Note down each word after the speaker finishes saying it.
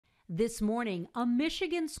This morning, a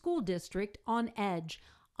Michigan school district on edge.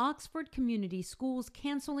 Oxford Community Schools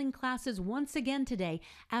canceling classes once again today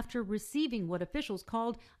after receiving what officials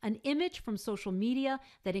called an image from social media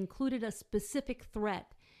that included a specific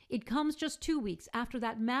threat. It comes just 2 weeks after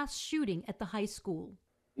that mass shooting at the high school.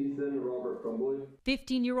 Ethan Robert Crumbly.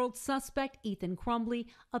 15-year-old suspect Ethan Crumbly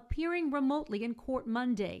appearing remotely in court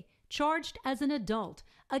Monday, charged as an adult,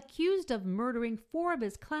 accused of murdering 4 of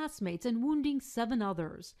his classmates and wounding 7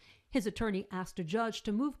 others. His attorney asked a judge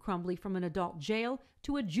to move Crumbly from an adult jail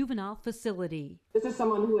to a juvenile facility. This is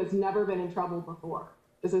someone who has never been in trouble before.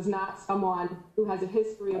 This is not someone who has a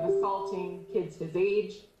history of assaulting kids his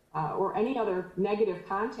age or any other negative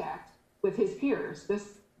contact with his peers.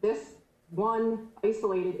 This one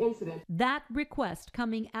isolated incident. That request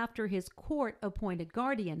coming after his court-appointed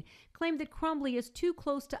guardian claimed that Crumbly is too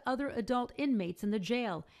close to other adult inmates in the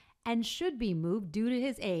jail and should be moved due to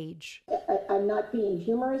his age. I'm not being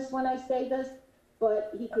humorous when I say this,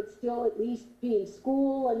 but he could still at least be in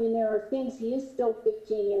school. I mean, there are things, he is still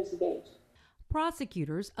 15 years of age.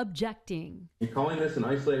 Prosecutors objecting. Calling this an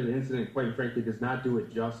isolated incident, quite frankly, does not do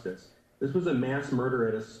it justice. This was a mass murder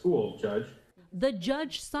at a school, Judge. The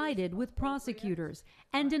judge sided with prosecutors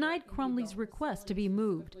and denied Crumbly's request to be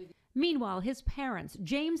moved. Meanwhile, his parents,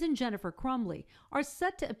 James and Jennifer Crumbly, are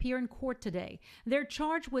set to appear in court today. They're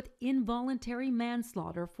charged with involuntary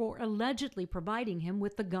manslaughter for allegedly providing him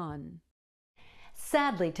with the gun.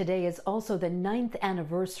 Sadly, today is also the 9th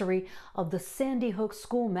anniversary of the Sandy Hook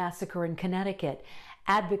school massacre in Connecticut.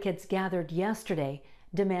 Advocates gathered yesterday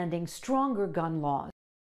demanding stronger gun laws.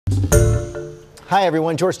 Hi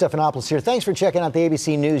everyone, George Stephanopoulos here. Thanks for checking out the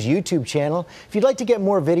ABC News YouTube channel. If you'd like to get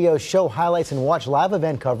more videos, show highlights, and watch live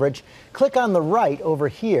event coverage, click on the right over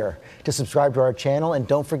here to subscribe to our channel, and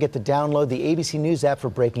don't forget to download the ABC News app for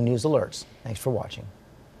breaking news alerts. Thanks for watching.